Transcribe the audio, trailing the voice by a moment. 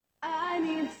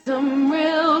need some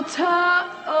real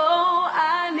talk. Oh,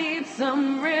 I need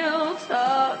some real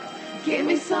talk. Give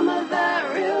me some of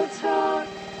that real talk.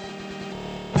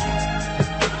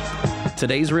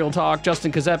 Today's Real Talk,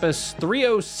 Justin Kazepis,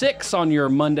 3:06 on your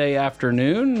Monday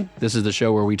afternoon. This is the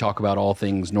show where we talk about all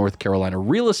things North Carolina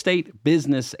real estate,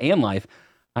 business, and life.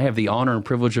 I have the honor and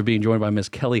privilege of being joined by Miss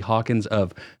Kelly Hawkins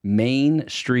of Main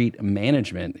Street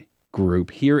Management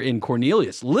Group here in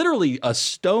Cornelius, literally a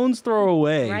stone's throw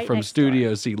away from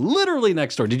Studio C, literally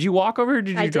next door. Did you walk over or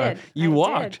did you drive? You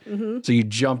walked. Mm-hmm. So you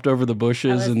jumped over the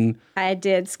bushes I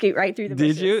did scoot right through the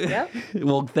bushes. Did you? Yep.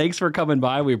 Well, thanks for coming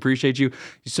by. We appreciate you.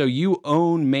 So you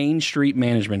own Main Street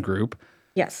Management Group.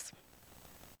 Yes.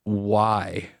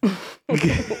 Why?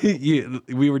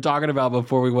 We were talking about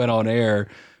before we went on air,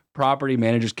 property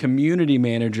managers, community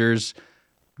managers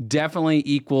definitely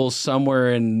equals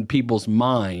somewhere in people's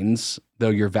minds, though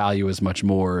your value is much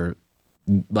more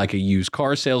like a used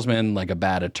car salesman, like a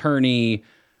bad attorney,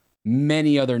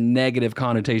 many other negative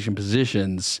connotation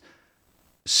positions.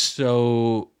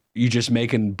 So you just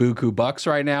making buku bucks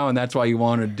right now, and that's why you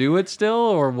want to do it still?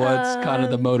 Or what's kind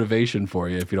of the motivation for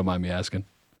you, if you don't mind me asking?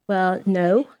 Well,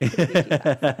 no.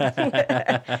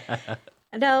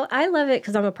 No, I love it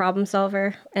because I'm a problem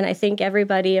solver, and I think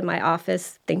everybody in my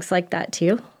office thinks like that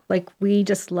too. Like, we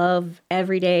just love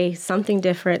every day something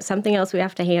different, something else we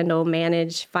have to handle,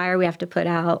 manage, fire we have to put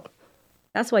out.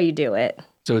 That's why you do it.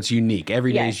 So it's unique.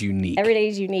 Every day is unique. Every day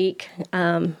is unique.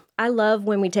 I love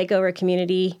when we take over a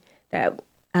community that,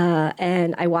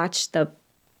 and I watch the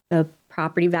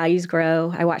property values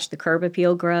grow. I watch the curb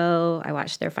appeal grow. I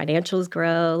watch their financials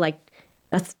grow. Like,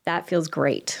 that feels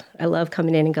great. I love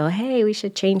coming in and go, hey, we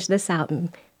should change this out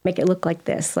and make it look like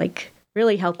this. Like,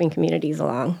 really helping communities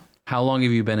along. How long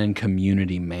have you been in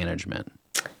community management?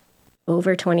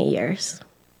 Over 20 years.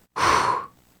 I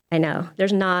know.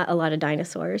 There's not a lot of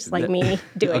dinosaurs like me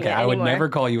doing it anymore. I would never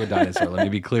call you a dinosaur. Let me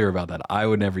be clear about that. I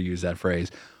would never use that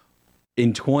phrase.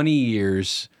 In 20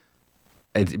 years,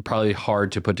 it's probably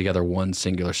hard to put together one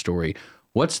singular story.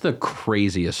 What's the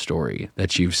craziest story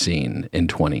that you've seen in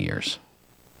 20 years?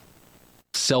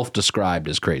 Self-described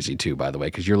as crazy too, by the way,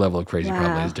 because your level of crazy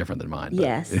probably is different than mine. But.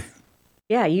 Yes.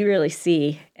 Yeah, you really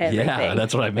see everything. Yeah,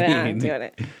 that's what I mean. When I'm doing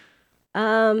it.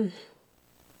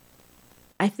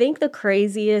 I think the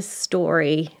craziest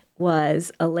story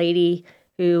was a lady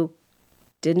who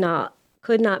could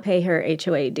not pay her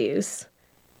HOA dues.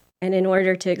 And in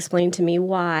order to explain to me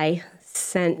why,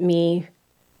 sent me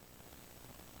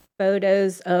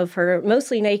photos of her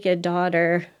mostly naked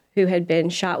daughter who had been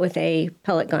shot with a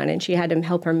pellet gun, and she had to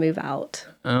help her move out.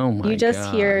 Oh, my God. You just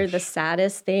hear the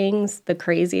saddest things, the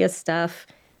craziest stuff.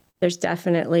 There's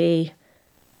definitely,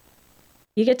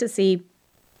 you get to see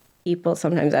people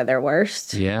sometimes at their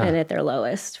worst and at their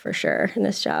lowest, for sure, in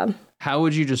this job. How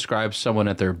would you describe someone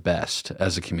at their best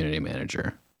as a community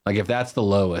manager? Like, if that's the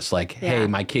lowest, like, hey,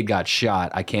 my kid got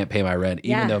shot, I can't pay my rent,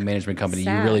 even though management company,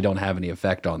 you really don't have any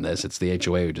effect on this. It's the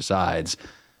HOA who decides.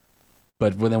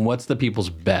 But then what's the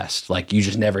people's best? Like, you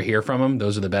just never hear from them?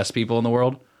 Those are the best people in the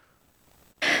world?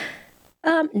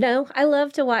 No, I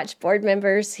love to watch board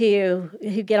members who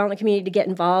get on the community to get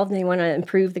involved, and they want to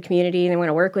improve the community, and they want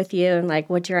to work with you, and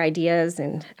like, what's your ideas?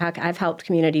 And I've helped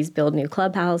communities build new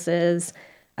clubhouses,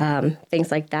 things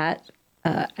like that.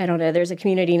 I don't know. There's a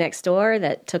community next door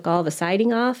that took all the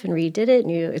siding off and redid it.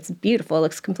 And it's beautiful. It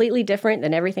looks completely different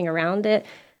than everything around it.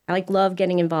 I love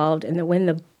getting involved, and when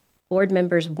the board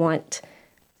members want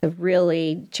to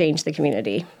really change the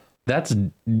community. That's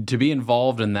to be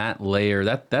involved in that layer.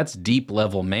 That's deep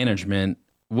level management.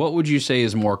 What would you say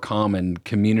is more common?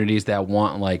 Communities that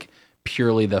want like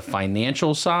purely the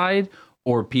financial side,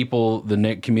 or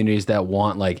the communities that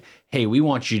want like, hey, we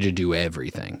want you to do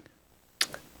everything?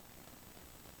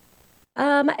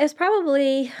 It's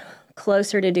probably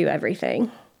closer to do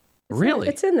everything. Really?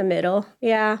 It's in the middle.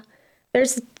 Yeah.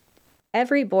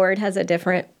 Every board has a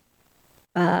different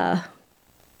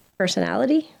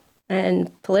personality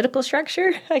and political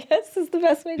structure, I guess is the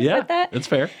best way to put that. Yeah, that's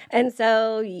fair. And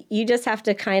so you just have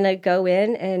to kind of go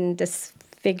in and just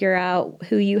figure out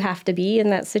who you have to be in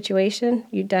that situation.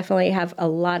 You definitely have a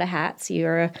lot of hats.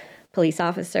 You're a police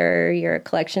officer, you're a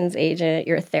collections agent,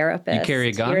 you're a therapist. You carry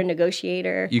a gun? You're a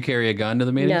negotiator. You carry a gun to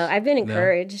the meetings? No, I've been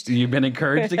encouraged. No. You've been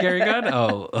encouraged to carry a gun?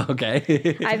 Oh,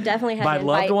 okay. I've definitely had by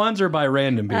loved ones or by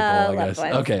random people, I guess?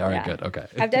 Ones. Okay, all right, good, okay.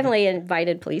 I've definitely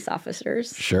invited police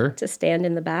officers to stand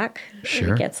in the back.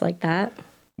 It gets like that.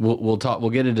 We'll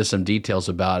get into some details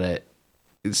about it.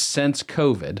 Since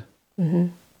COVID,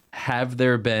 have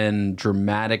there been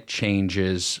dramatic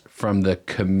changes from the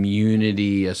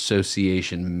community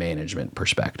association management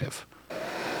perspective?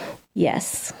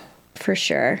 Yes, For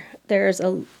sure.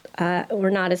 We're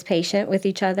not as patient with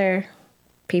each other.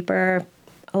 People are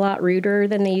a lot ruder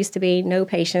than they used to be, no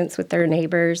patience with their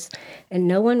neighbors, and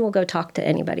no one will go talk to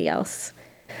anybody else.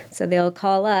 So they'll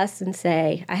call us and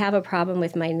say, I have a problem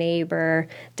with my neighbor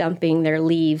dumping their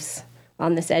leaves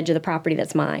on this edge of the property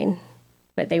that's mine.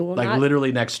 But they will not.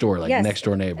 Literally next door, Yes, next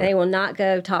door neighbor. They will not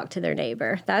go talk to their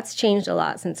neighbor. That's changed a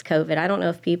lot since COVID. I don't know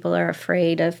if people are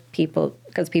afraid of people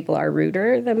because people are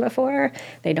ruder than before.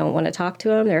 They don't want to talk to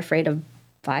them. They're afraid of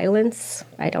violence.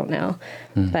 I don't know.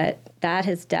 But that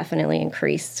has definitely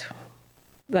increased.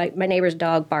 Like my neighbor's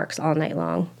dog barks all night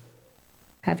long.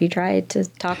 Have you tried to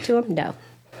talk to him? No.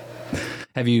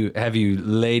 Have you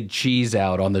laid cheese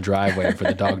out on the driveway for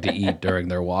the dog to eat during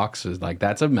their walks? It's like,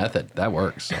 that's a method that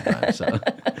works sometimes. So.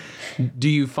 Do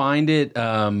you find it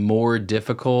more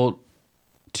difficult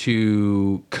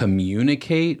to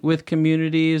communicate with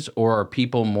communities, or are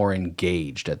people more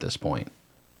engaged at this point?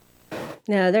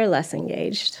 No, they're less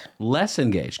engaged. Less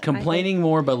engaged, complaining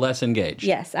more, but less engaged.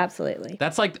 Yes, absolutely.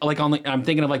 That's like I'm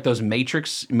thinking of like those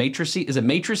matrices. Is it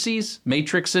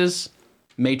matrices?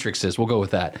 Matrices. We'll go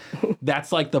with that.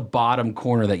 That's like the bottom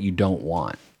corner that you don't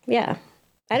want. Yeah.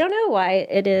 I don't know why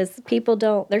it is.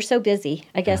 They're so busy.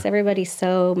 I guess everybody's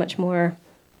so much more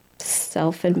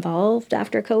self-involved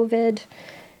after COVID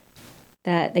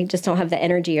that they just don't have the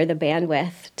energy or the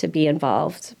bandwidth to be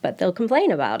involved. But they'll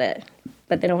complain about it.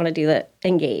 But they don't want to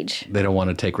engage. They don't want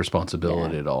to take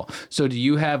responsibility at all. So do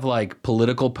you have like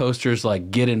political posters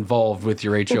like get involved with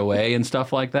your HOA and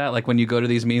stuff like that? Like when you go to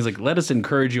these meetings, like let us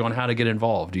encourage you on how to get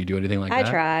involved. Do you do anything like that? I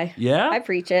try. Yeah? I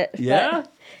preach it. Yeah?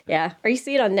 Yeah. Or you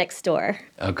see it on Nextdoor.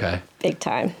 Okay. Big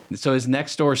time. So is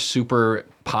Nextdoor super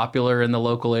popular in the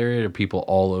local area? Are people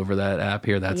all over that app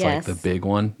here? That's like the big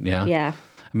one? Yeah? Yeah.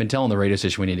 I've been telling the radio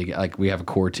station we need to get, like, we have a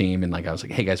core team, and like I was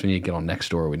like, hey guys, we need to get on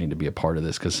Nextdoor. We need to be a part of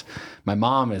this because my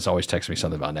mom is always texting me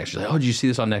something about Nextdoor. She's like, oh, did you see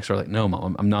this on Nextdoor? Like, no,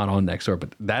 Mom, I'm not on Nextdoor.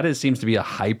 But that seems to be a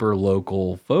hyper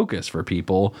local focus for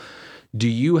people. Do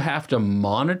you have to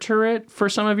monitor it for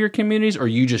some of your communities, or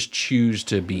you just choose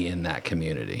to be in that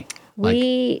community?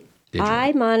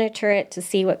 I monitor it to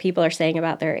see what people are saying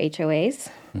about their HOAs,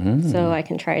 so I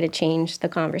can try to change the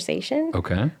conversation.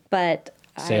 Okay. But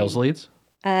sales leads?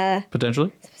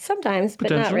 Potentially? Sometimes,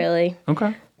 but not really.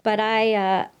 Okay. But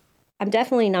I'm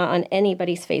definitely not on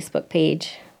anybody's Facebook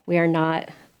page. We are not.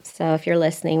 So if you're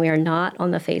listening, we are not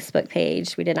on the Facebook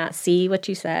page. We did not see what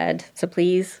you said. So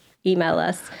please email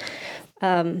us.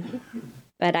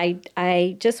 But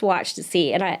I just watch to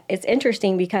see. And it's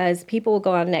interesting because people will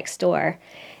go on Nextdoor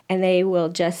and they will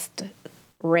just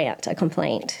rant a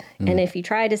complaint. And if you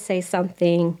try to say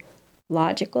something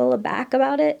logical back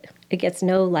about it, it gets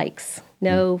no likes,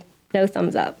 no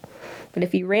thumbs up. But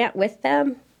if you rant with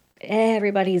them,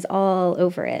 everybody's all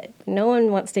over it. No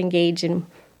one wants to engage in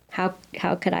how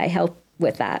could I help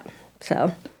with that.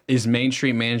 So is Main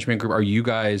Street Management Group, are you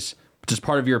guys, does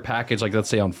part of your package, like let's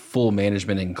say on full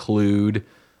management, include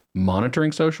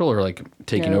monitoring social or like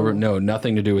taking over? No,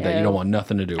 nothing to do with that. You don't want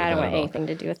nothing to do with that. I don't want anything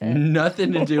to do with it.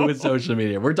 Nothing to do with social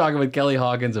media. We're talking with Kelly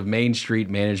Hawkins of Main Street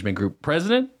Management Group.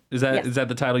 President? Is that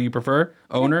the title you prefer?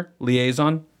 Owner?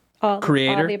 Liaison?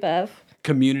 Creator? All the above.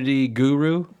 Community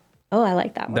guru? Oh, I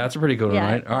like that one. That's a pretty good one,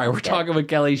 right? All right, we're talking with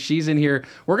Kelly. She's in here.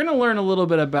 We're going to learn a little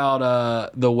bit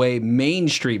about the way Main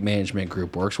Street Management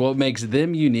Group works, what makes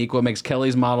them unique, what makes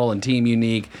Kelly's model and team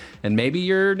unique, and maybe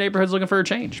your neighborhood's looking for a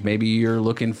change. Maybe you're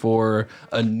looking for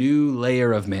a new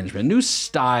layer of management, a new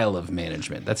style of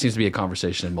management. That seems to be a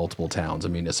conversation in multiple towns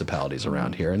and municipalities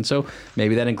around here, and so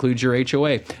maybe that includes your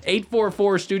HOA.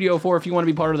 844-STUDIO-4 if you want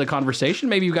to be part of the conversation.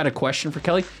 Maybe you've got a question for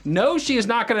Kelly. No, she is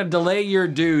not going to delay your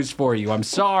dues for you. I'm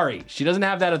sorry. She doesn't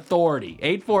have that authority.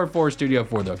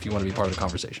 844-STUDIO-4, though, if you want to be part of the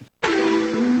conversation.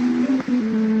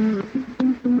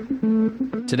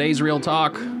 Today's Real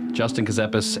Talk, Justin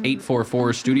Kazepis,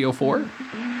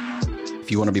 844-STUDIO-4. If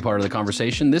you want to be part of the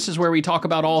conversation, this is where we talk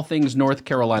about all things North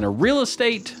Carolina real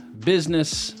estate,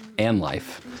 business, and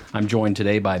life. I'm joined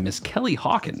today by Miss Kelly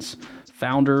Hawkins,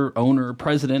 founder, owner,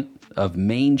 president of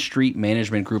Main Street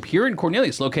Management Group here in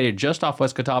Cornelius, located just off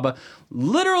West Catawba.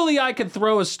 Literally, I could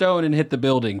throw a stone and hit the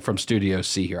building from Studio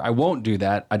C here. I won't do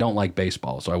that. I don't like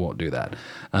baseball, so I won't do that.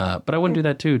 But I wouldn't do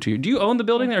that too. Do you own the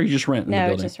building there, or you just rent in the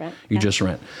building? No, just rent. You just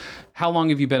rent. How long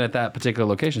have you been at that particular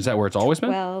location? Is that where it's always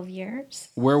been? 12 years.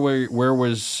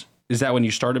 Is that when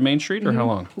you started Main Street, or how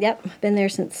long? Yep, been there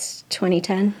since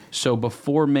 2010. So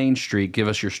before Main Street, give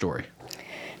us your story.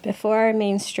 Before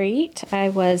Main Street, I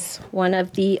was one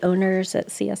of the owners at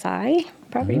CSI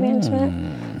Property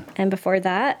Management. And before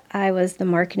that, I was the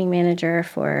marketing manager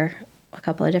for a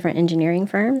couple of different engineering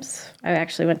firms. I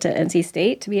actually went to NC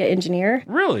State to be an engineer.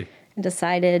 Really? And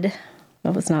decided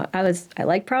I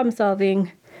like problem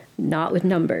solving, not with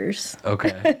numbers.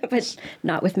 Okay. But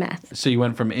not with math. So you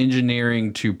went from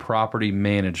engineering to property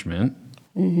management.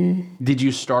 Mm-hmm. What did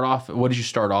you start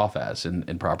off as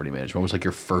in property management? What was like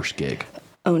your first gig?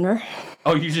 Owner.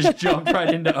 Oh, you just jumped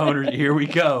right into owner. Here we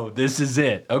go. This is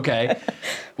it. Okay.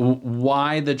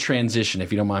 Why the transition?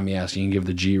 If you don't mind me asking, you can give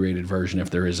the G-rated version if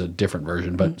there is a different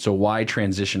version. But so why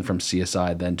transition from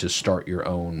CSI then to start your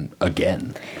own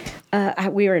again?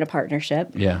 We were in a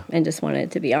partnership. Yeah. And just wanted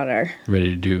to be on our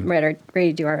ready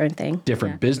to do our own thing.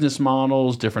 Different business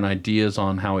models, different ideas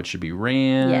on how it should be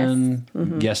ran. Yes.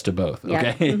 Mm-hmm. Yes to both. Yeah.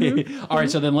 Okay. Mm-hmm. All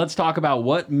right. So then let's talk about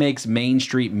what makes Main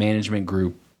Street Management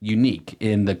Group unique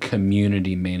in the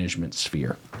community management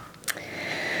sphere.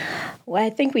 Well,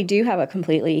 I think we do have a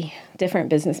completely different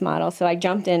business model. So I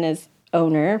jumped in as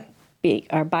owner,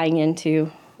 buying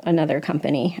into another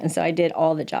company. And so I did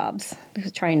all the jobs,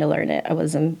 trying to learn it.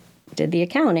 Did the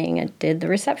accounting, I did the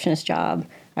receptionist job.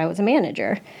 I was a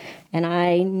manager. And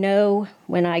I know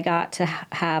when I got to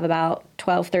have about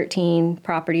 12, 13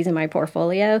 properties in my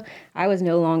portfolio, I was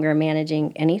no longer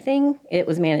managing anything. It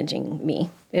was managing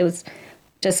me. It was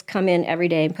just come in every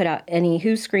day and put out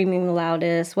who's screaming the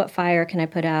loudest, what fire can I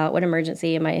put out, what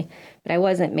emergency am I, but I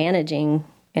wasn't managing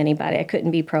anybody. I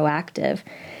couldn't be proactive.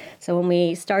 So when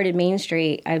we started Main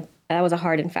Street, that was a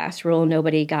hard and fast rule.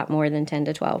 Nobody got more than 10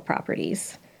 to 12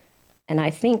 properties. And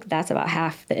I think that's about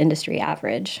half the industry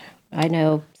average. I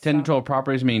know 10 to 12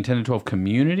 properties mean 10 to 12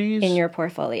 communities? In your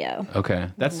portfolio. Okay.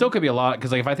 That still could be a lot,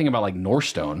 because like if I think about like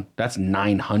Northstone, that's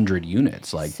 900 units.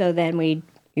 So then we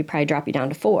probably drop you down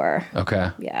to 4. Okay.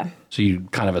 Yeah. So you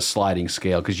kind of a sliding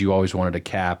scale, because you always wanted to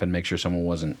cap and make sure someone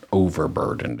wasn't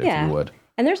overburdened, if you would.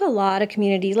 And there's a lot of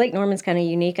communities. Lake Norman's kind of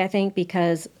unique, I think,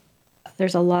 because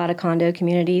there's a lot of condo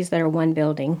communities that are one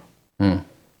building.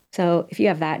 So if you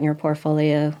have that in your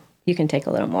portfolio, you can take a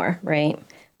little more, right?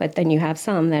 But then you have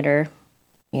some that are,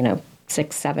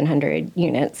 600, 700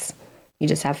 units. You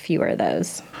just have fewer of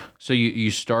those. So you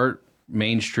start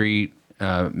Main Street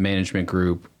Management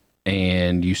Group,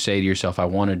 and you say to yourself, I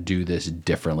want to do this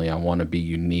differently. I want to be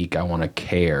unique. I want to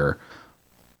care.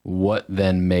 What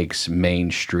then makes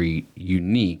Main Street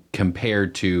unique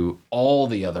compared to all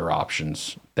the other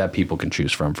options that people can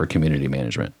choose from for community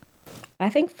management? I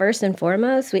think first and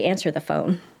foremost, we answer the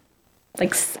phone.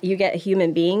 Like, you get a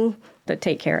human being to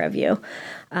take care of you.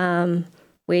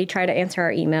 We try to answer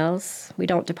our emails. We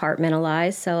don't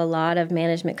departmentalize. So a lot of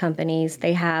management companies,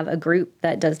 they have a group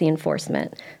that does the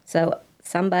enforcement. So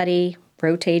somebody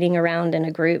rotating around in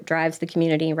a group drives the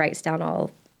community and writes down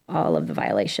all of the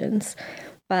violations.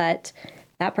 But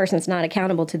that person's not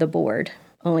accountable to the board.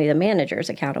 Only the manager's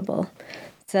accountable.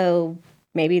 So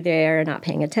maybe they're not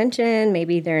paying attention.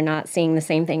 Maybe they're not seeing the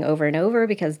same thing over and over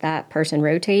because that person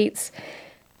rotates.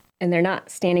 And they're not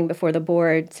standing before the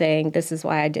board saying, this is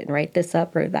why I didn't write this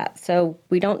up or that. So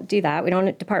we don't do that. We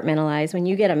don't departmentalize. When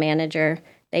you get a manager,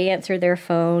 they answer their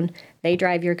phone. They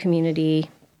drive your community.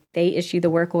 They issue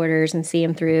the work orders and see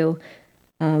them through.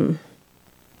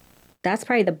 That's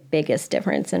probably the biggest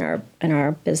difference in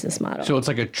our business model. So it's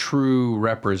like a true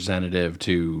representative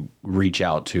to reach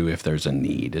out to if there's a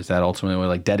need. Is that ultimately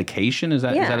like dedication? Is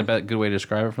that a good way to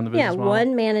describe it from the business model? Yeah,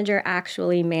 one manager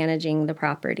actually managing the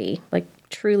property, like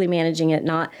truly managing it,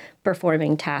 not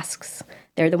performing tasks.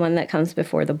 They're the one that comes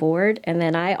before the board, and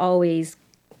then I always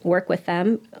work with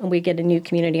them. We get a new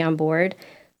community on board,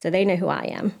 so they know who I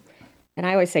am. And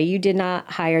I always say, you did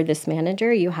not hire this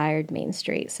manager, you hired Main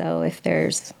Street. So if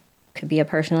could be a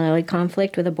personality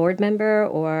conflict with a board member,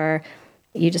 or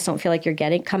you just don't feel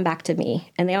like come back to me.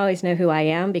 And they always know who I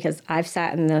am because I've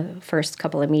sat in the first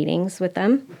couple of meetings with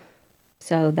them.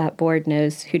 So that board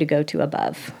knows who to go to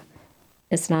above.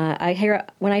 It's not,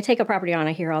 when I take a property on,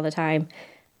 I hear all the time,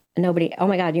 oh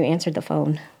my God, you answered the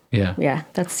phone. Yeah. Yeah,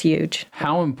 that's huge.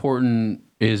 How important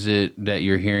is it that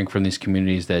you're hearing from these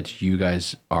communities that you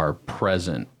guys are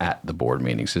present at the board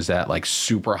meetings? Is that like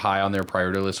super high on their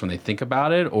priority list when they think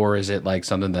about it? Or is it like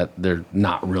something that they're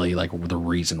not really like the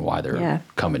reason why they're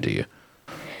coming to you?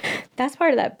 That's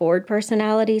part of that board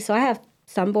personality. So I have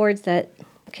some boards that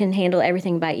can handle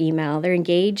everything by email. They're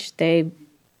engaged. They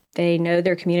know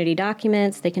their community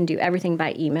documents. They can do everything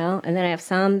by email. And then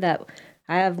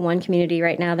I have one community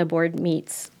right now, the board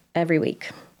meets every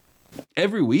week.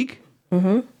 Every week?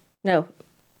 Mm-hmm. No.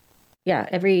 Yeah,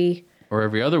 or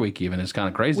every other week even. It's kind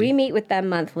of crazy. We meet with them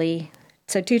monthly.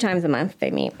 So 2 times a month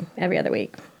they meet every other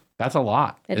week. That's a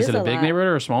lot. Is it a big neighborhood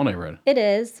or a small neighborhood? It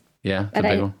is. Yeah, it's a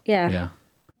big one. Yeah.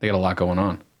 They got a lot going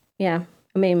on. Yeah.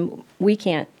 I mean, we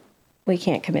can't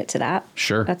commit to that.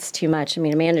 Sure. That's too much. I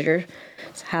mean, a manager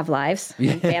have lives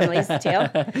and families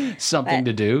too. Something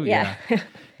to do. Yeah.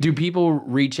 Do people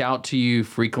reach out to you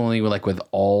frequently with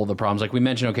all the problems? Like we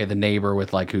mentioned, okay, the neighbor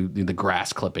with the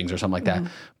grass clippings or something like that.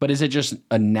 But is it just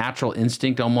a natural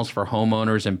instinct almost for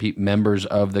homeowners and members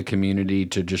of the community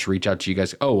to just reach out to you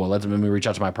guys? Oh, well, let me reach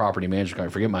out to my property manager.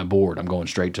 Forget my board. I'm going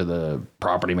straight to the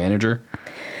property manager.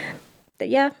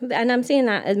 Yeah, and I'm seeing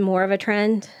that as more of a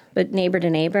trend, but neighbor to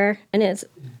neighbor. And it's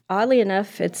oddly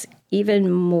enough, it's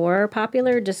even more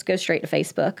popular. Just go straight to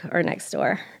Facebook or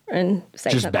Nextdoor and say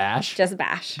Just something. bash? Just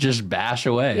bash. Just bash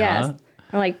away, Yes. huh?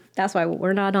 I'm like, that's why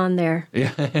we're not on there.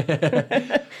 Yeah.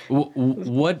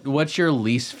 What's your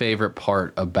least favorite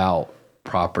part about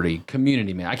property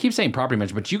community man? I keep saying property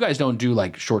management, but you guys don't do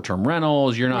like short-term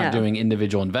rentals. You're not doing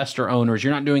individual investor owners.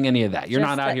 You're not doing any of that. You're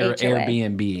Just not out here HOA.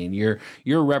 Airbnb-ing.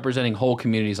 You're representing whole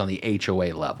communities on the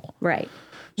HOA level. Right.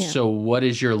 Yeah. So what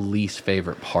is your least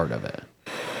favorite part of it?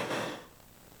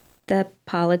 The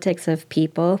politics of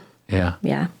people. Yeah.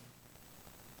 Yeah.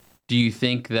 Do you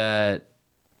think that,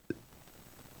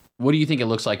 what do you think it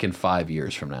looks like in 5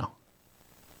 years from now?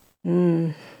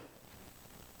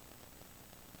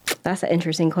 That's an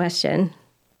interesting question.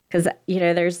 Because,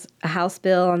 there's a House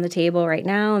bill on the table right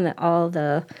now, and all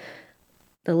the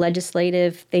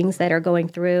legislative things that are going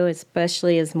through,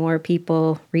 especially as more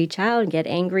people reach out and get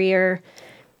angrier.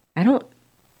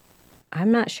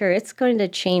 I'm not sure. It's going to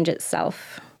change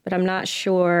itself, but I'm not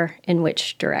sure in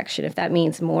which direction. If that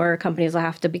means more companies will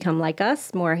have to become like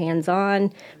us, more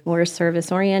hands-on, more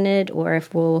service-oriented, or if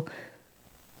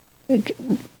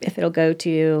it'll go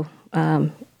to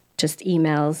just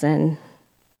emails and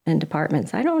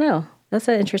departments. I don't know. That's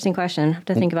an interesting question. I have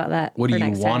to think about that. What do you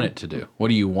next want time. it to do? What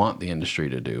do you want the industry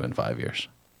to do in 5 years?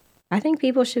 I think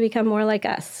people should become more like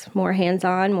us, more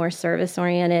hands-on, more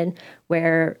service-oriented,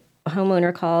 where a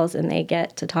homeowner calls and they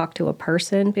get to talk to a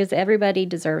person, because everybody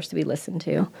deserves to be listened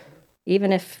to.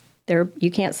 Even if you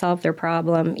can't solve their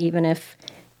problem, even if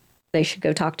they should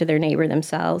go talk to their neighbor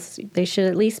themselves, they should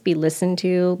at least be listened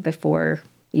to before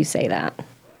you say that.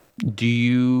 Do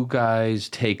you guys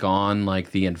take on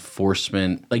the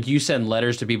enforcement? Like you send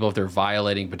letters to people if they're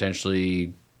violating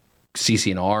potentially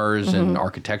CC&Rs and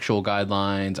architectural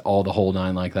guidelines, all the whole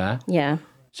nine like that? Yeah.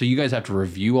 So you guys have to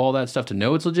review all that stuff to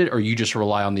know it's legit, or you just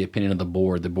rely on the opinion of the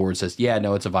board? The board says, yeah,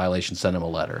 no, it's a violation, send them a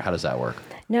letter. How does that work?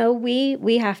 No,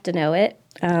 we have to know it.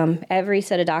 Every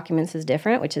set of documents is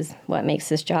different, which is what makes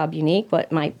this job unique.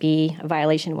 What might be a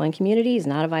violation in one community is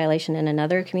not a violation in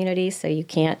another community, so you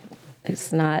can't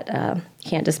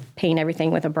can't just paint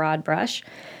everything with a broad brush.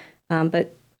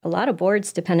 But a lot of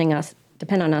boards depend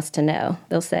on us to know.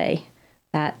 They'll say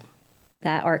that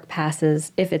ARC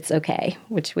passes if it's okay,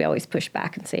 which we always push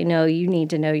back and say, no, you need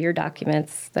to know your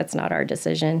documents. That's not our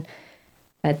decision.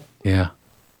 But yeah,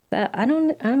 I'm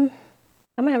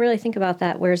going to really think about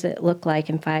that. Where does it look like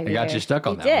in 5 years? I got you stuck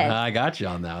on You that did. one. I got you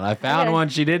on that one. I found one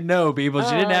she didn't know, people.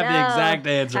 She didn't have the exact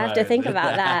answer. I have to think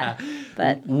about that.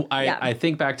 But I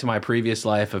think back to my previous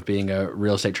life of being a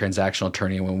real estate transactional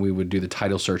attorney when we would do the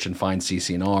title search and find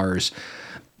CC&Rs.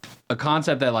 A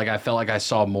concept that I felt like I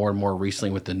saw more and more recently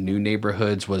with the new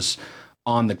neighborhoods was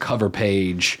on the cover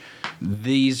page.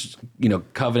 These,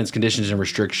 covenants, conditions,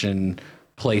 and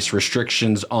place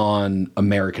restrictions on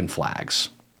American flags.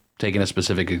 Taking a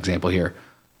specific example here.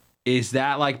 Is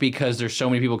that because there's so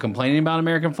many people complaining about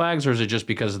American flags, or is it just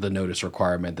because of the notice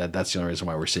requirement that's the only reason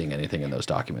why we're seeing anything in those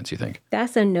documents, you think?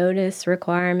 that's a notice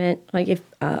requirement.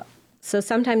 So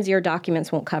sometimes your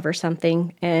documents won't cover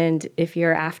something, and if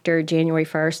you're after January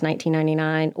 1st,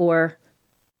 1999,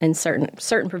 and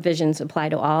certain provisions apply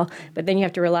to all, but then you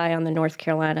have to rely on the North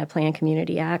Carolina Planned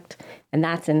Community Act, and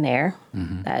that's in there.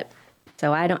 That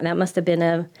must have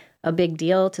been a big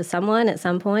deal to someone at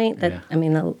some point.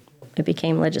 It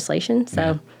became legislation.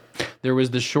 So there was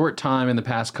the short time in the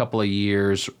past couple of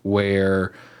years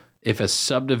where if a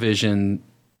subdivision,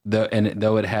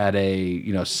 though it had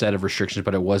a set of restrictions,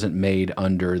 but it wasn't made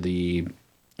under the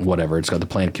whatever it's called, the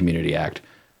Planned Community Act,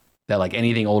 that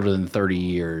anything older than 30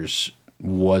 years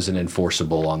wasn't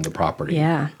enforceable on the property.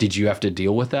 Yeah. Did you have to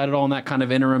deal with that at all in that kind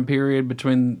of interim period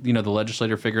between the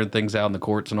legislator figuring things out in the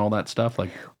courts and all that stuff?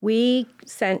 we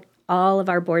sent all of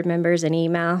our board members an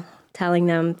email telling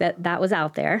them that was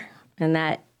out there and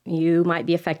that you might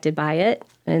be affected by it.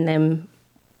 And then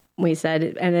we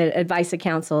said, and advice of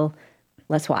counsel,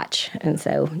 let's watch. And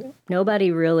so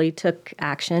nobody really took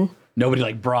action. Nobody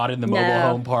like brought in the mobile No.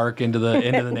 home park into the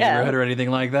neighborhood or anything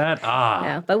like that?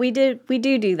 No, but we do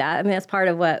that. I mean, that's part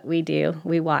of what we do.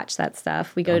 We watch that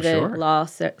stuff. We go I'm to sure. law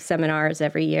seminars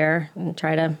every year and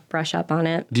try to brush up on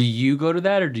it. Do you go to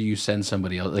that or do you send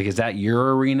somebody else? Like, is that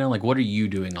your arena? Like, what are you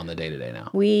doing on the day-to-day now?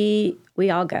 We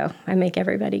all go. I make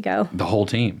everybody go. The whole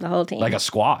team? The whole team. Like a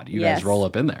squad. You guys Yes. roll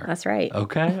up in there. That's right.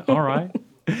 Okay. All right.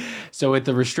 So with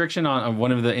the restriction on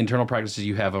one of the internal practices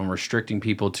you have on restricting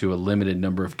people to a limited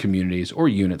number of communities or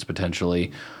units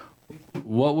potentially,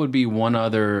 what would be one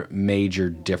other major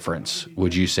difference,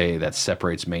 would you say, that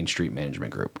separates Main Street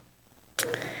Management Group?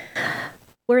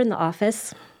 We're in the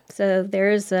office. So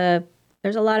there's a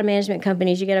lot of management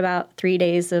companies. You get about 3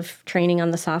 days of training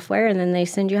on the software, and then they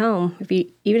send you home,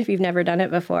 even if you've never done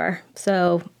it before.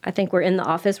 So I think we're in the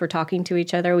office. We're talking to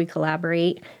each other. We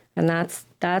collaborate, and that's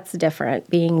different,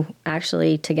 being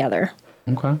actually together.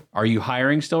 Okay. Are you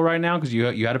hiring still right now? Because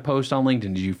you had a post on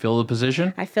LinkedIn. Did you fill the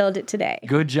position? I filled it today.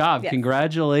 Good job. Yes.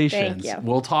 Congratulations. Thank you.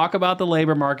 We'll talk about the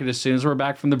labor market as soon as we're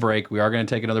back from the break. We are going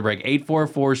to take another break.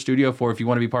 844-STUDIO-4 if you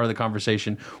want to be part of the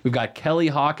conversation. We've got Kelly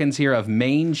Hawkins here of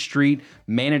Main Street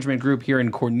Management Group here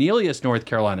in Cornelius, North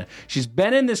Carolina. She's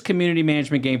been in this community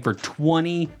management game for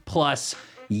 20 plus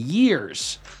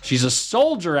years. She's a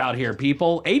soldier out here,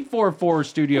 people.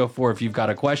 844-STUDIO-4 if you've got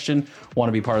a question, want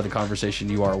to be part of the conversation,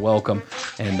 you are welcome.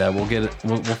 And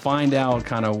we'll find out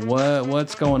kind of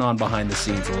what's going on behind the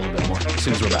scenes a little bit more as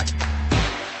soon as we're back.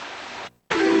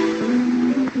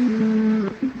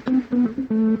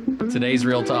 Today's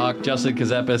Real Talk, Justin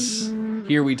Kazepis.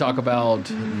 Here we talk about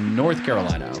North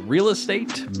Carolina, real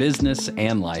estate, business,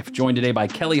 and life. Joined today by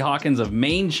Kelly Hawkins of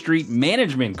Main Street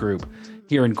Management Group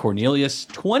here in Cornelius.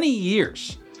 20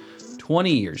 years.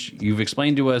 20 years. You've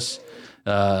explained to us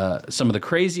some of the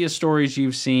craziest stories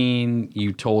you've seen.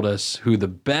 You told us who the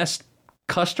best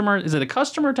customer, is it a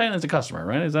customer? It's a customer,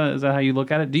 right? Is that how you look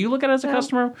at it? Do you look at it as a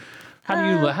customer?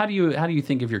 How do you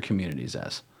think of your communities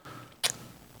as?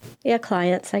 Yeah,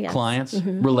 clients, I guess. Clients?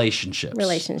 Mm-hmm. Relationships.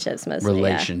 Relationships mostly.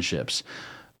 Relationships. Yeah.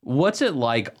 What's it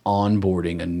like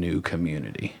onboarding a new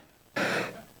community?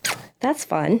 That's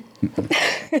fun.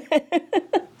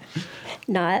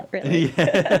 Not really.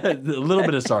 Yeah, a little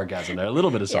bit of sarcasm there. A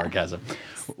little bit of sarcasm.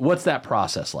 What's that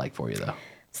process like for you, though?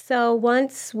 So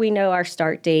once we know our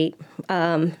start date,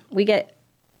 we get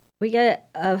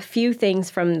a few things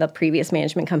from the previous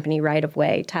management company right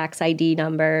away: tax ID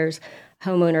numbers,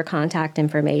 homeowner contact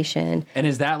information. And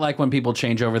is that like when people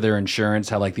change over their insurance,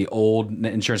 how like the old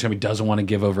insurance company doesn't want to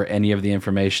give over any of the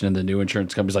information and the new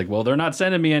insurance company's like, well, they're not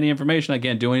sending me any information. I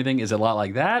can't do anything. Is it a lot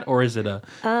like that? Or is it a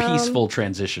peaceful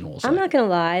transition, we'll say? I'm not going to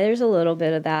lie. There's a little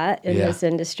bit of that in this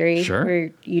industry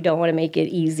where you don't want to make it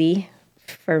easy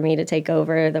for me to take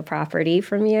over the property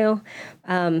from you.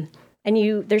 And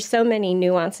there's so many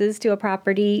nuances to a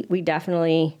property. We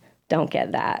definitely don't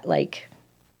get that. Like,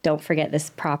 don't forget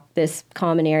this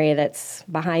common area that's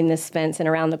behind this fence and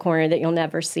around the corner that you'll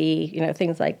never see,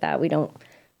 things like that. We don't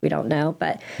know,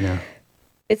 but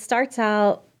it starts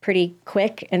out pretty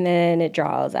quick and then it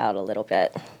draws out a little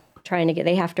bit.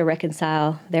 They have to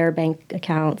reconcile their bank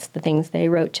accounts, the things they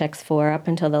wrote checks for up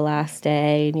until the last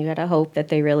day. And you got to hope that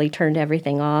they really turned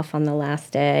everything off on the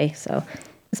last day. So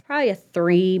it's probably a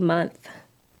 3-month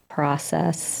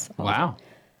process. Wow.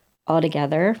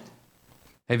 Altogether.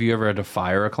 Have you ever had to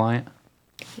fire a client?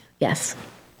 Yes.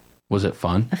 Was it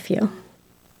fun? A few.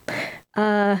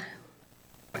 It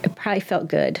probably felt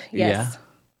good. Yes.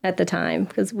 Yeah. At the time,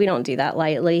 because we don't do that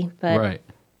lightly, but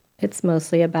it's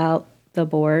mostly about the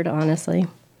board, honestly.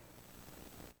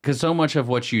 Because so much of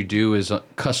what you do is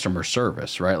customer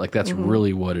service, right? Like that's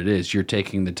really what it is. You're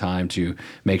taking the time to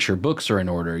make sure books are in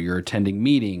order. You're attending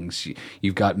meetings.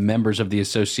 You've got members of the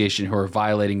association who are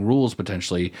violating rules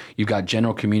potentially. You've got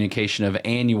general communication of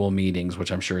annual meetings,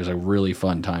 which I'm sure is a really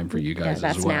fun time for you guys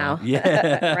as well. That's now.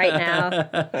 Yeah. Right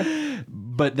now.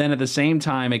 But then at the same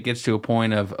time, it gets to a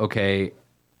point of, okay,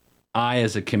 I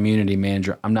as a community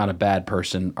manager, I'm not a bad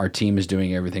person. Our team is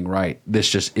doing everything right. This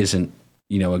just isn't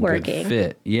a good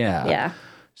fit. Yeah. Yeah.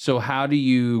 So how do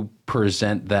you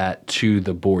present that to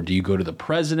the board? Do you go to the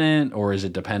president or does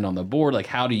it depend on the board? Like,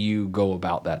 how do you go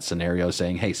about that scenario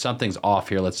saying, hey, something's off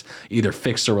here. Let's either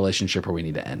fix the relationship or we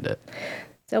need to end it?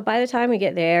 So by the time we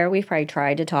get there, we've probably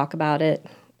tried to talk about it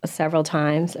several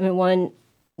times. I mean,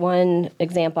 one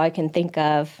example I can think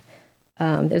of,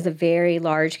 there's a very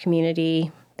large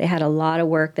community. They had a lot of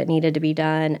work that needed to be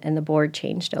done and the board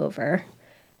changed over.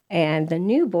 And the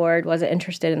new board wasn't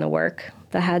interested in the work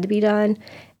that had to be done.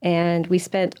 And we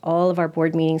spent all of our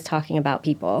board meetings talking about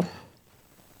people.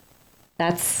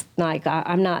 That's like,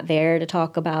 I'm not there to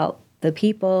talk about the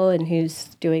people and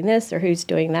who's doing this or who's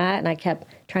doing that. And I kept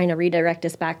trying to redirect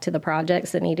us back to the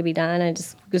projects that need to be done. I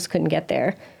just couldn't get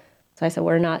there. So I said,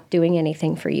 we're not doing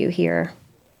anything for you here.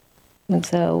 And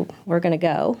so we're going to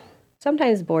go.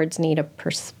 Sometimes boards need a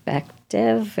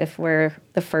perspective. If we're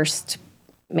the first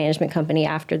management company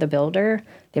after the builder,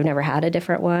 they've never had a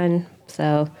different one.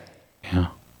 So, yeah.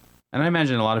 And I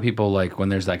imagine a lot of people, like, when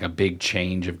there's like a big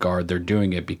change of guard, they're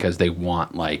doing it because they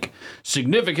want, like,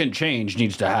 significant change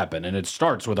needs to happen. And it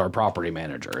starts with our property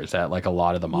manager. Is that like a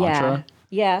lot of the mantra?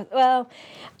 Yeah. Well,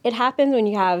 it happens when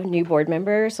you have new board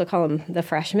members. We'll call them the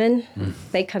freshmen.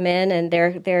 They come in and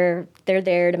they're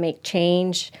there to make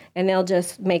change, and they'll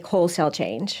just make wholesale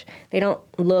change. They don't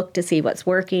look to see what's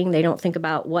working. They don't think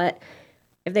about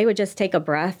if they would just take a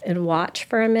breath and watch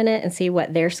for a minute and see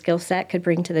what their skill set could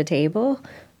bring to the table,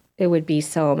 it would be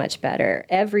so much better.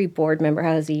 Every board member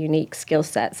has a unique skill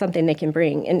set, something they can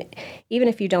bring. And even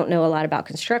if you don't know a lot about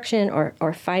construction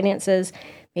or finances,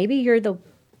 maybe you're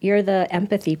the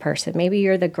empathy person. Maybe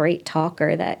you're the great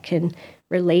talker that can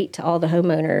relate to all the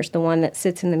homeowners, the one that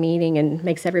sits in the meeting and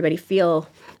makes everybody feel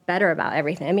better about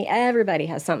everything. I mean, everybody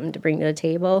has something to bring to the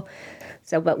table.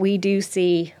 So, but we do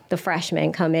see the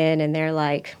freshmen come in and they're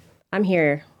like, I'm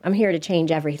here to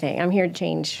change everything. I'm here to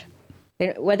change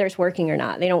whether it's working or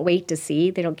not. They don't wait to see.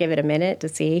 They don't give it a minute to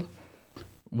see.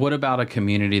 What about a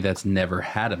community that's never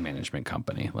had a management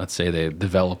company? Let's say the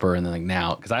developer and then like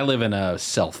now, because I live in a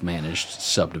self-managed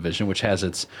subdivision, which has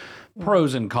its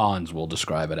pros and cons, we'll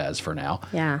describe it as for now.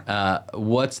 Yeah.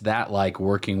 What's that like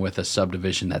working with a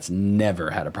subdivision that's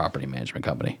never had a property management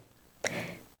company?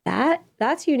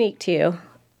 That's unique too.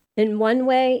 In one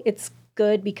way, it's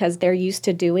good because they're used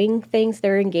to doing things.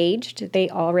 They're engaged. They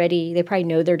probably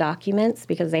know their documents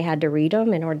because they had to read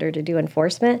them in order to do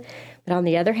enforcement. But on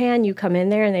the other hand, you come in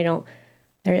there and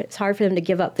it's hard for them to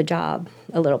give up the job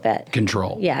a little bit.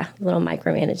 Control. Yeah, a little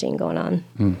micromanaging going on.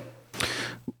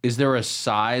 Is there a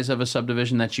size of a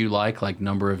subdivision that you like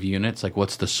number of units? Like,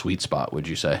 what's the sweet spot, would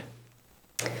you say?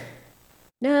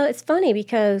 No, it's funny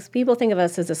because people think of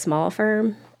us as a small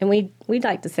firm, and we'd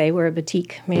like to say we're a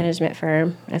boutique management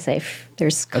firm. I say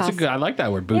there's Costco. I like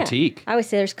that word, boutique. Yeah. I always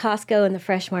say there's Costco in the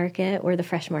fresh market. We're the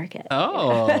fresh market.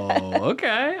 Oh,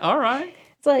 okay. All right.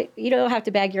 It's like you don't have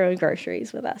to bag your own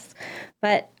groceries with us.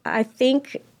 But I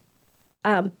think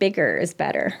bigger is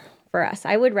better for us.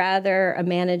 I would rather a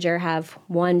manager have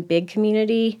one big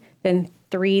community than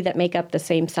 3 that make up the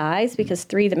same size, because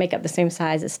 3 that make up the same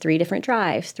size is 3 different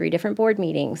drives, 3 different board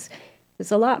meetings.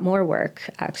 It's a lot more work,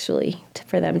 actually,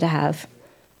 for them to have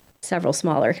several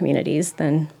smaller communities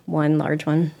than one large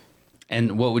one.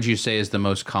 And what would you say is the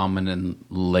most common in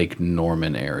Lake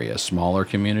Norman area? Smaller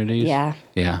communities? Yeah.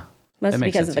 Yeah. Mostly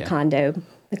because of the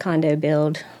condo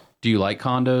build. Do you like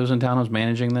condos and townhomes,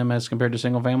 managing them as compared to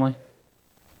single family?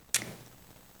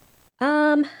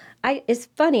 It's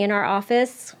funny, in our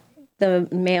office, the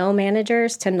male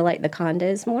managers tend to like the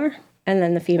condos more, and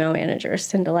then the female managers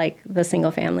tend to like the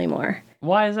single family more.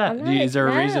 Why is that? Is there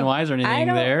a reason why? Is there anything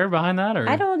there behind that? Or?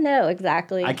 I don't know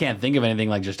exactly. I can't think of anything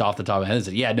like just off the top of my head.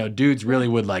 Yeah, no, dudes really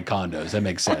would like condos. That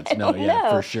makes sense. No,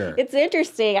 yeah, for sure. It's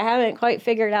interesting. I haven't quite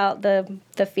figured out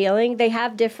the feeling. They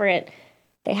have different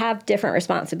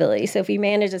responsibilities. So if you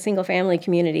manage a single family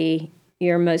community,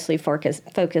 you're mostly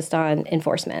focused on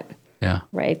enforcement. Yeah.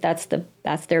 Right. That's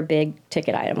their big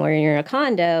ticket item. Where you're in a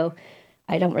condo,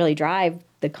 I don't really drive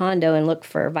the condo and look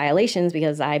for violations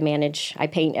because I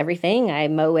paint everything, I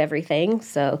mow everything.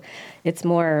 So it's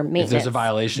more maintenance. If there's a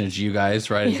violation, it's you guys,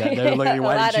 right? Is that they're looking,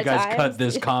 why did you guys cut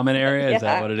this common area? Is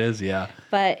that what it is? Yeah.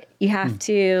 But you have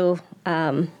to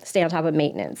stay on top of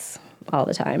maintenance all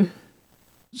the time.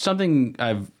 Something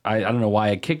I don't know why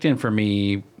it kicked in for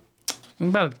me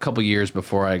about a couple years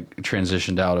before I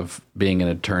transitioned out of being an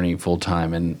attorney full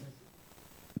time, and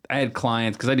I had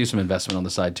clients because I do some investment on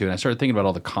the side too, and I started thinking about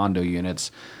all the condo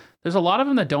units. There's a lot of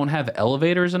them that don't have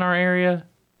elevators in our area.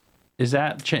 Is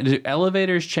that do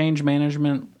elevators change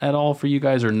management at all for you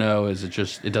guys, or no? Is it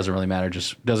just it doesn't really matter?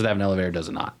 Just does it have an elevator? Does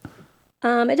it not?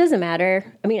 It doesn't matter.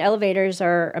 I mean, elevators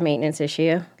are a maintenance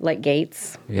issue, like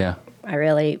gates. Yeah.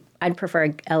 I'd prefer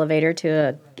an elevator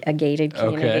to a gated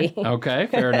community. Okay,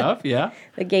 fair enough, yeah.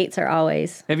 The gates are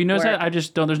always Have you noticed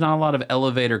that? There's not a lot of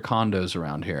elevator condos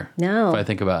around here. No. If I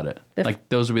think about it. Like,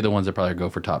 those would be the ones that probably go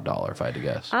for top dollar, if I had to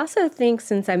guess. I also think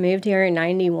since I moved here in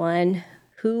 91,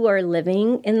 who are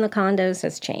living in the condos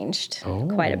has changed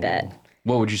quite a bit.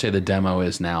 What would you say the demo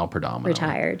is now predominantly?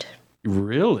 Retired.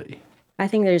 Really? I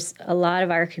think there's a lot of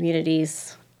our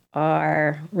communities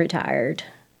are retired.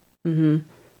 Mm-hmm.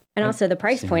 And also the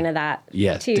price point of that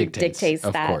dictates that.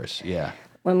 Of course, yeah.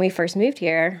 When we first moved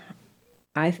here,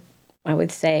 I would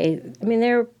say, I mean,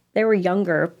 there were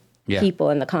younger people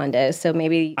in the condos. So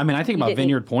maybe I mean, I think about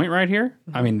Vineyard Point right here.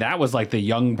 I mean, that was like the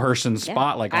young person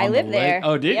spot. Like I on lived the lake. there.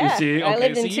 Oh, did you see? I Okay,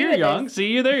 lived so in you're two of young. those. See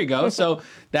you. There you go. So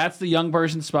that's the young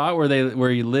person spot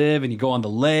where you live and you go on the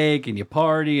lake and you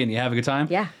party and you have a good time.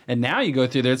 Yeah. And now you go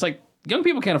through there. It's like young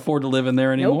people can't afford to live in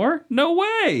there anymore. No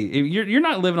way. You're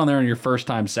not living on there on your first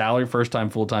time salary, first time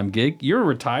full time gig.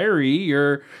 You're a retiree.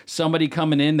 You're somebody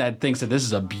coming in that thinks that this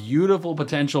is a beautiful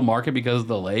potential market because of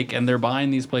the lake, and they're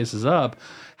buying these places up.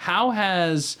 How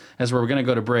as we're going to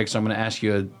go to break, so I'm going to ask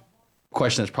you a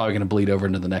question that's probably going to bleed over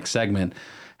into the next segment.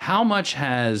 How much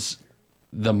has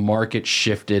the market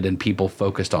shifted and people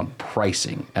focused on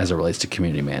pricing as it relates to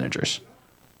community managers?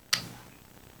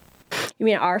 You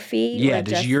mean our fee? Yeah,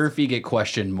 does your fee get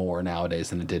questioned more nowadays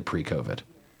than it did pre-COVID?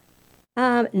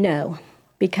 No,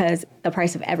 because the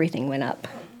price of everything went up.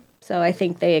 So I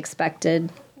think they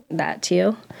expected that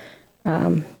too.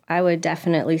 I would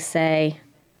definitely say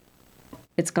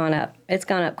it's gone up. It's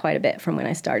gone up quite a bit from when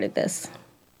I started this.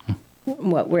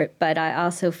 But I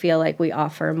also feel like we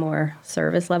offer more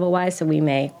service level wise, so we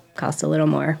may cost a little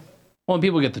more. Well, and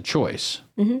people get the choice.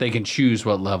 Mm-hmm. They can choose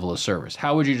what level of service.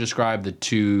 How would you describe the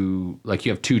two, like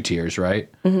you have two tiers, right?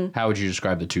 Mm-hmm. How would you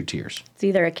describe the two tiers? It's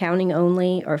either accounting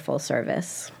only or full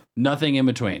service. Nothing in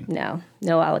between? No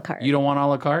a la carte. You don't want a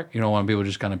la carte? You don't want people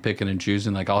just kind of picking and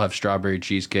choosing, like I'll have strawberry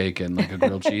cheesecake and like a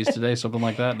grilled cheese today, something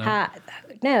like that? No,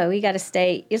 no, we got to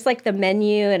stay. It's like the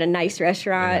menu at a nice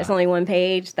restaurant. Yeah. It's only one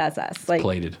page. That's us. Like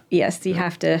plated. Yes, you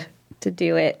have to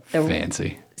do it.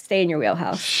 Fancy. Stay in your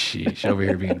wheelhouse. Sheesh, over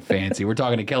here being fancy. We're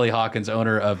talking to Kelly Hawkins,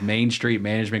 owner of Main Street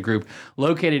Management Group,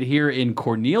 located here in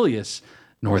Cornelius,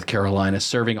 North Carolina,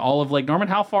 serving all of Lake Norman.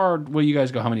 How far will you guys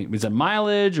go? How many? Is it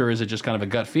mileage or is it just kind of a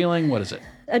gut feeling? What is it?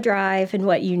 A drive and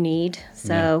what you need.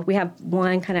 So we have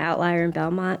one kind of outlier in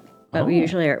Belmont, but we're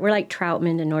like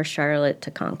Troutman to North Charlotte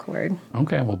to Concord.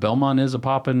 Okay, well, Belmont is a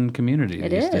poppin' community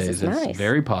these days. It's nice.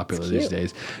 Very popular these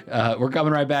days. We're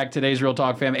coming right back. Today's Real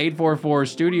Talk, fam.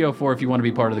 844-STUDIO-4 if you want to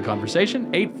be part of the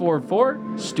conversation.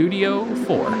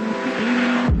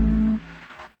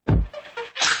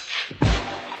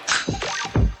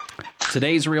 844-STUDIO-4.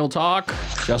 Today's Real Talk,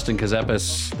 Justin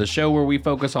Kazepis, the show where we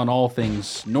focus on all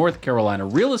things North Carolina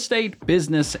real estate,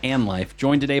 business, and life.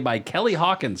 Joined today by Kelly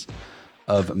Hawkins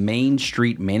of Main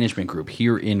Street Management Group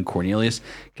here in Cornelius.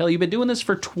 Kelly, you've been doing this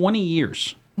for 20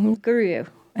 years. Guru.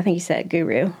 I think you said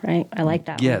guru, right? I like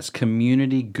that Yes,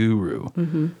 community guru.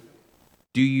 Mm-hmm.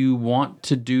 Do you want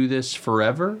to do this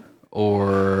forever?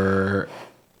 Or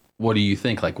what do you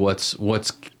think? Like, what's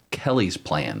Kelly's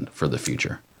plan for the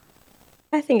future?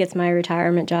 I think it's my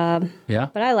retirement job. Yeah?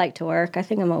 But I like to work. I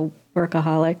think I'm a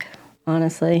workaholic,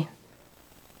 honestly.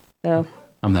 So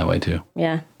I'm that way too.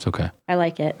 Yeah. It's okay. I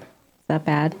like it. It's not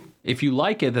bad. If you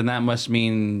like it, then that must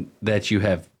mean that you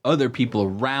have other people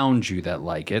around you that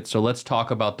like it. So let's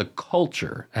talk about the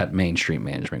culture at Main Street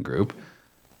Management Group.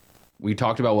 We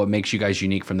talked about what makes you guys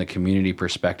unique from the community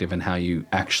perspective and how you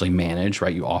actually manage,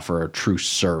 right? You offer a true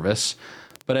service.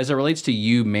 But as it relates to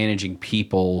you managing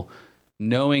people,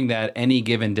 knowing that any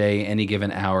given day, any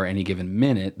given hour, any given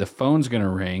minute, the phone's going to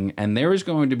ring and there is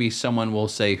going to be someone, we'll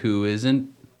say, who isn't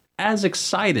as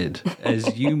excited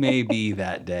as you may be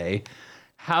that day.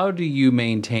 How do you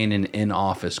maintain an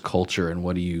in-office culture and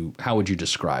how would you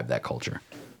describe that culture?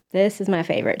 This is my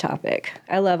favorite topic.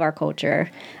 I love our culture.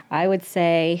 I would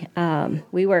say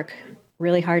we work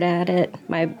really hard at it.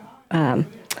 My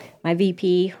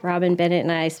VP, Robin Bennett,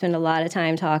 and I spend a lot of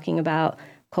time talking about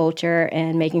culture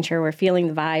and making sure we're feeling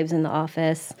the vibes in the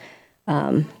office.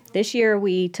 This year,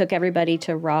 we took everybody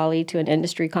to Raleigh to an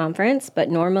industry conference, but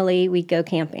normally we go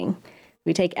camping.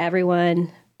 We take everyone,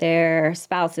 their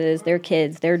spouses, their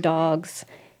kids, their dogs.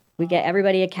 We get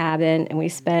everybody a cabin, and we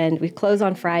close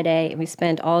on Friday, and we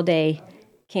spend all day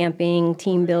camping,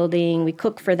 team building. We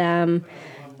cook for them.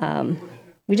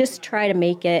 We just try to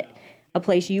make it a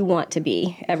place you want to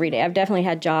be every day. I've definitely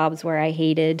had jobs where I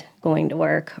hated going to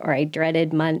work or I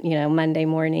dreaded Monday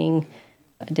morning.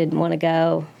 I didn't want to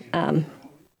go.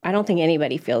 I don't think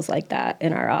anybody feels like that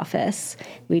in our office.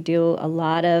 We do a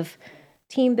lot of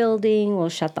team building. We'll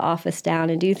shut the office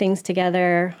down and do things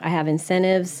together. I have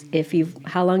incentives.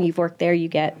 How long you've worked there, you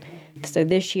get. So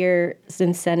this year's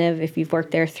incentive, if you've worked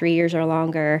there 3 years or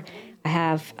longer, I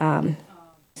have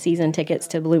season tickets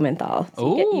to Blumenthal.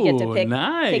 So you get to pick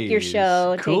your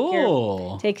show,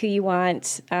 cool. take who you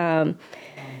want.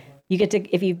 You get to,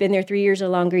 if you've been there 3 years or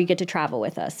longer, you get to travel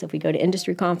with us. If we go to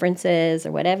industry conferences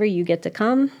or whatever, you get to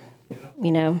come.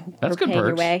 That's good perks.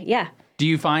 Your way. Yeah. Do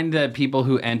you find that people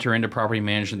who enter into property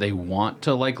management, they want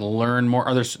to learn more?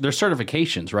 Are there's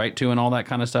certifications, right, too, and all that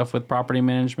kind of stuff with property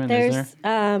management? Is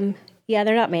there? Yeah,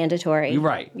 they're not mandatory. You're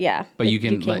right. Yeah. But you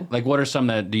can, like, what are some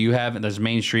that, do you have, does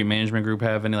Main Street Management Group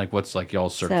have any, like, what's, like,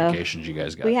 y'all's certifications you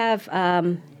guys got? We have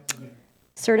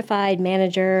certified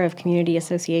manager of community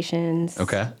associations.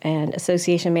 Okay. And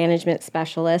association management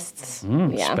specialists.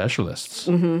 Yeah. Specialists.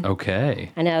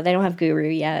 Okay. I know, they don't have guru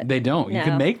yet. They don't. You No.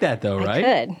 can make that, though, right?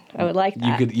 I could. I would like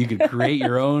that. You could create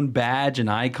your own badge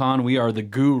and icon. We are the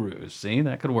gurus. See,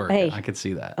 that could work. Hey. I could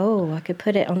see that. Oh, I could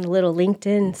put it on the little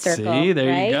LinkedIn circle. See,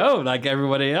 there right? you go. Like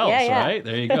everybody else, Yeah. right?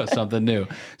 There you go. Something new.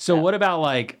 So what about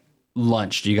like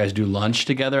lunch? Do you guys do lunch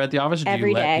together at the office? Or do Every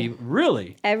you let day. people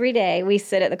really? Every day we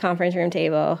sit at the conference room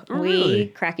table. Really? We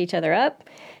crack each other up.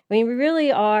 I mean, we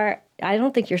really are. I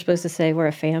don't think you're supposed to say we're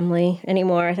a family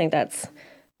anymore. I think that's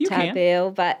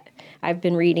taboo. But I've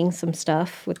been reading some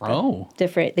stuff with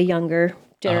the younger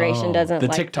generation doesn't the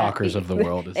like TikTokers that. of the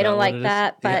world. Is they don't like what it is?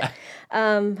 that. But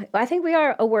I think we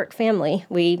are a work family.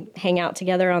 We hang out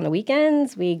together on the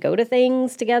weekends. We go to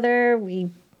things together. We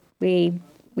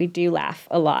do laugh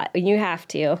a lot. You have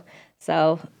to.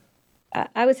 So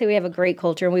I would say we have a great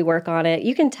culture and we work on it.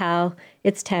 You can tell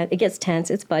it's tense. It gets tense.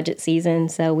 It's budget season.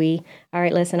 So all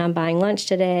right, listen, I'm buying lunch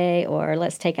today, or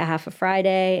let's take a half a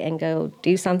Friday and go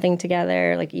do something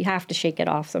together. Like you have to shake it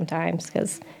off sometimes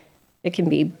because it can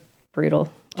be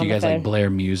brutal. Do you guys like blare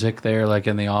music there, like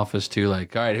in the office too?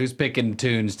 Like, all right, who's picking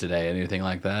tunes today? Anything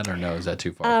like that? Or no, is that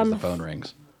too far because the phone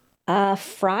rings?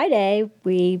 Friday,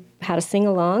 we had a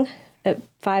sing-along at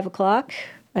 5:00.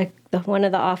 One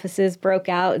of the offices broke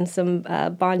out in some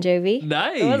Bon Jovi.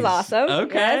 Nice. It was awesome.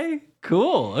 Okay. Yes.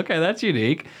 Cool. Okay, that's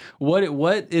unique. What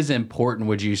is important?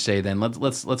 Would you say then?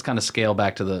 Let's kind of scale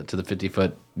back to the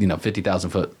 50-foot,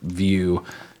 50,000-foot view.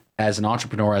 As an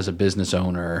entrepreneur, as a business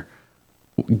owner,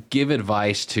 give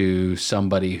advice to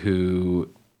somebody who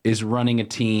is running a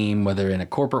team, whether in a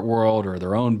corporate world or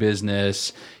their own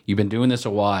business. You've been doing this a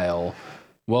while.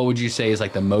 What would you say is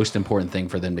like the most important thing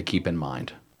for them to keep in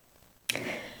mind?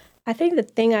 I think the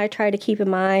thing I try to keep in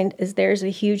mind is there's a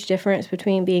huge difference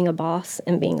between being a boss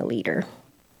and being a leader.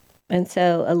 And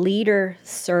so a leader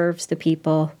serves the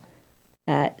people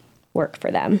that work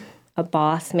for them. A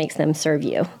boss makes them serve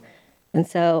you. And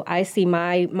so I see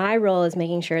my role as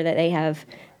making sure that they have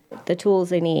the tools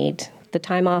they need, the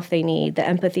time off they need, the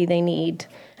empathy they need,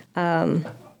 the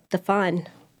fun.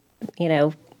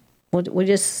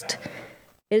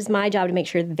 It's my job to make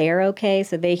sure they're okay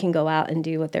so they can go out and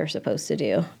do what they're supposed to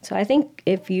do. So I think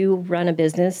if you run a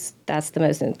business, that's the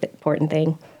most important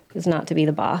thing, is not to be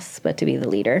the boss, but to be the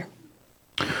leader.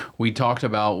 We talked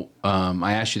about,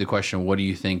 I asked you the question, what do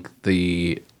you think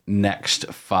the next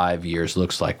 5 years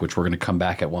looks like, which we're going to come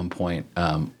back at one point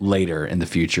later in the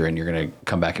future, and you're going to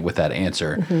come back with that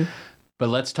answer. Mm-hmm. But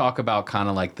let's talk about kind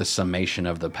of like the summation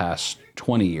of the past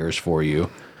 20 years for you.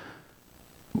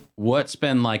 What's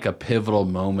been like a pivotal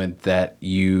moment that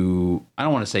you, I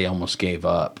don't want to say almost gave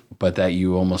up, but that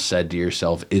you almost said to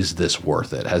yourself, is this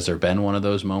worth it? Has there been one of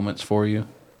those moments for you?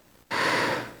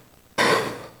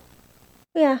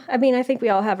 Yeah, I mean, I think we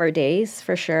all have our days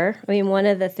for sure. I mean, one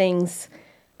of the things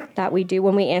that we do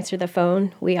when we answer the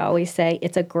phone, we always say,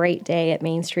 it's a great day at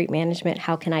Main Street Management.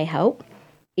 How can I help?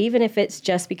 Even if it's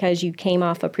just because you came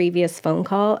off a previous phone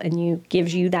call and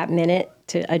gives you that minute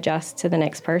to adjust to the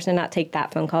next person, not take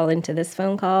that phone call into this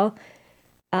phone call.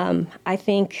 I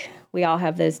think we all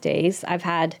have those days. I've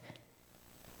had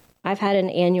an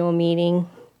annual meeting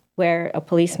where a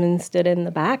policeman stood in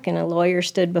the back and a lawyer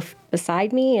stood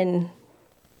beside me, and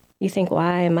you think,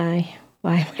 why am I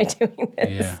doing this?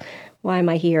 Yeah. Why am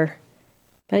I here?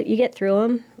 But you get through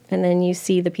them, and then you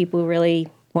see the people who really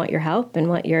want your help and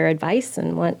want your advice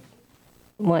and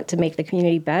want to make the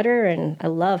community better. And I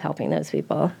love helping those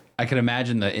people. I can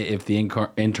imagine that if the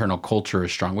internal culture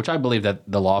is strong, which I believe that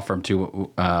the law firm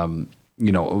too,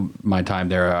 my time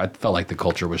there, I felt like the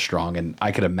culture was strong. And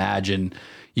I could imagine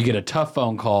you get a tough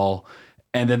phone call,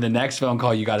 and then the next phone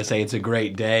call, you got to say it's a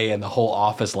great day, and the whole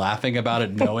office laughing about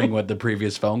it, knowing what the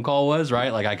previous phone call was,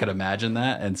 right? Like I could imagine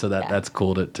that. And so that's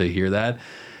cool to hear that.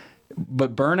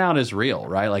 But burnout is real,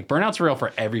 right? Like burnout's real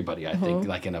for everybody, I think,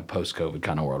 like in a post-COVID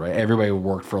kind of world, right? Everybody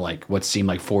worked for like what seemed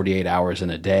like 48 hours in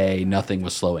a day. Nothing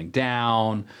was slowing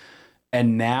down.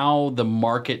 And now the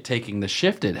market taking the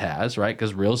shift it has, right?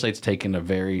 Because real estate's taken a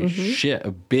very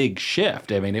a big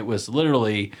shift. I mean, it was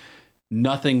literally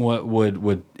nothing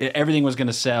would everything was going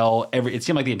to sell. It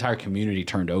seemed like the entire community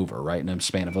turned over, right? In a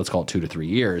span of, let's call it 2 to 3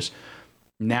 years.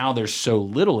 Now there's so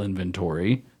little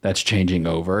inventory that's changing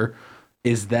over.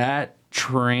 Is that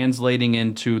translating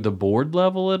into the board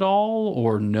level at all,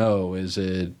 or no? Is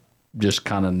it just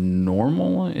kind of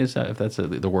normal? Is that, if that's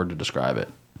the word to describe it?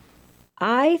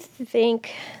 I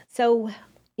think so.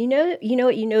 You know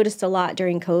what you noticed a lot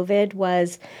during COVID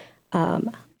was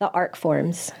the ARC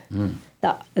forms.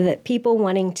 The people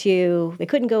wanting to, they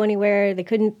couldn't go anywhere, they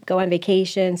couldn't go on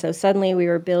vacation, so suddenly we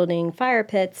were building fire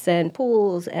pits and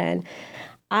pools, and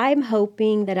I'm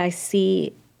hoping that I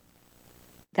see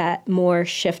that more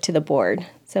shift to the board.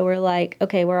 So we're like,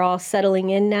 okay, we're all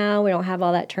settling in now, we don't have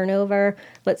all that turnover,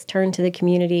 let's turn to the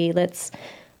community, let's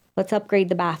upgrade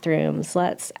the bathrooms,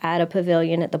 let's add a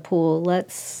pavilion at the pool,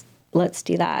 let's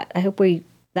do that. I hope I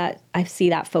see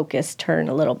that focus turn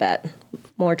a little bit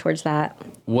more towards that.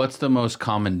 What's the most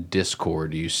common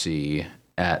discord you see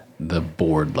at the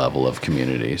board level of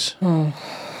communities?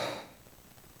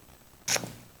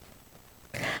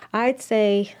 I'd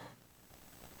say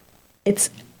it's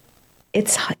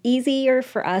easier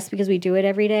for us because we do it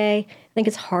every day. I think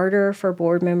it's harder for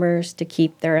board members to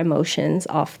keep their emotions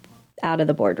out of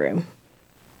the boardroom.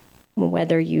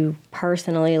 Whether you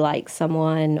personally like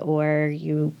someone or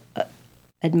you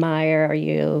admire or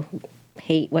you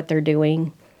hate what they're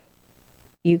doing,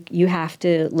 you have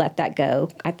to let that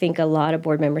go. I think a lot of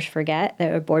board members forget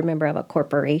they're a board member of a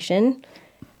corporation,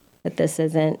 that this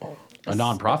isn't a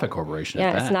nonprofit corporation.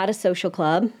 Yeah, it's not a social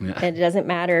club. Yeah. And it doesn't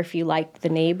matter if you like the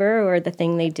neighbor or the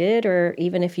thing they did, or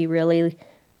even if you really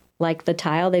like the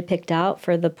tile they picked out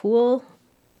for the pool.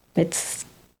 It's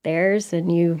theirs,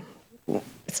 and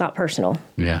it's not personal.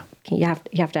 Yeah, you have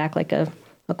to act like a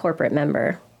corporate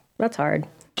member. That's hard.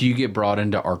 Do you get brought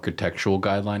into architectural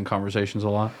guideline conversations a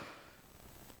lot?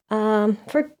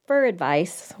 For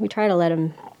advice, we try to let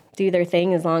them do their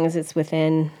thing as long as it's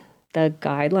within the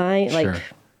guideline. Sure. Like,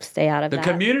 stay out of that.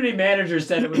 The community manager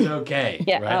said it was okay.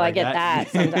 Yeah, right? I get that.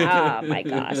 Oh my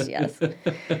gosh, yes.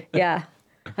 Yeah,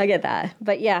 I get that.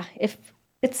 But yeah, if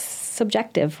it's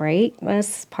subjective, right?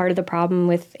 That's part of the problem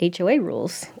with HOA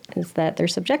rules, is that they're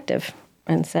subjective.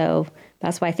 And so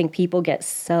that's why I think people get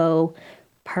so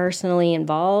personally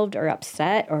involved or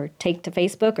upset or take to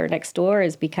Facebook or Nextdoor,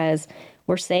 is because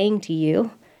we're saying to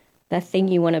you, that thing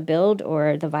you want to build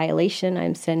or the violation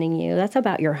I'm sending you, that's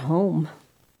about your home.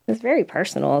 It's very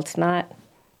personal.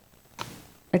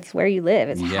 It's where you live.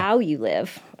 It's how you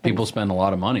live. People spend a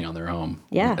lot of money on their home.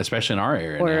 Yeah. Especially in our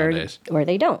area nowadays. Or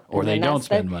they don't. Or they don't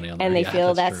spend money on their home. And they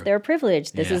feel that's their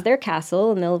privilege. This is their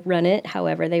castle, and they'll run it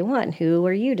however they want. Who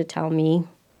are you to tell me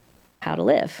how to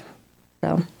live?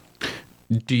 So.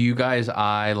 Do you guys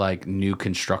eye like new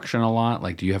construction a lot?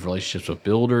 Like, do you have relationships with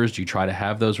builders? Do you try to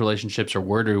have those relationships, or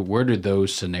where do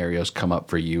those scenarios come up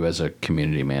for you as a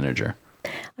community manager?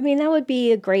 I mean, that would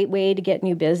be a great way to get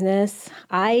new business.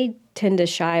 I tend to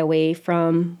shy away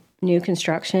from new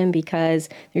construction because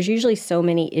there's usually so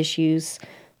many issues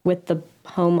with the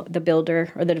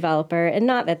builder or the developer, and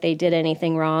not that they did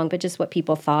anything wrong, but just what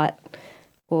people thought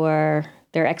or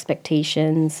their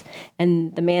expectations,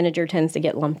 and the manager tends to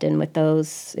get lumped in with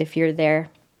those if you're there.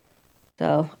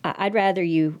 So I'd rather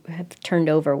you have turned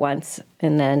over once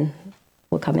and then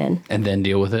we'll come in. And then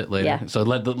deal with it later. Yeah. So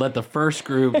let the first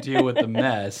group deal with the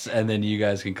mess, and then you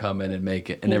guys can come in and make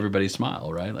it, and everybody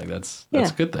smile, right? Like that's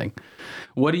a good thing.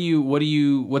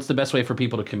 What's the best way for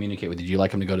people to communicate with you? Do you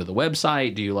like them to go to the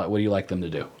website? What do you like them to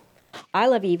do? I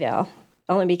love email,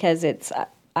 only because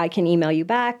I can email you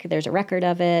back. There's a record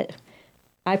of it.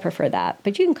 I prefer that.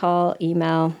 But you can call,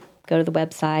 email, go to the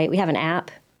website. We have an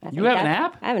app. You have an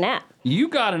app? I have an app. You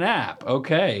got an app.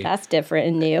 Okay. That's different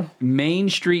and new.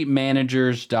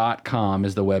 MainStreetManagers.com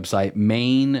is the website.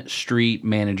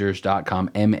 MainStreetManagers.com.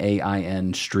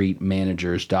 MAIN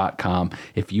StreetManagers.com.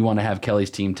 If you want to have Kelly's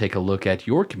team take a look at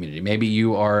your community. Maybe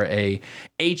you are a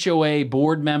HOA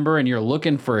board member and you're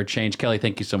looking for a change. Kelly,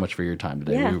 thank you so much for your time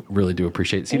today. Yeah. We really do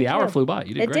appreciate it. See, the hour flew by.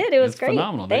 You did great. It did. It was great.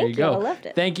 Phenomenal. There you go. I loved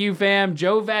it. Thank you, fam.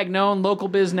 Joe Vagnone, Local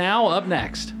Biz Now, up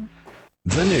next.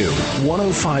 The new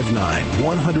 105.9,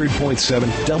 100.7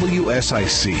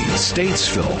 WSIC,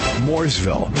 Statesville,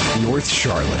 Mooresville, North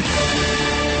Charlotte.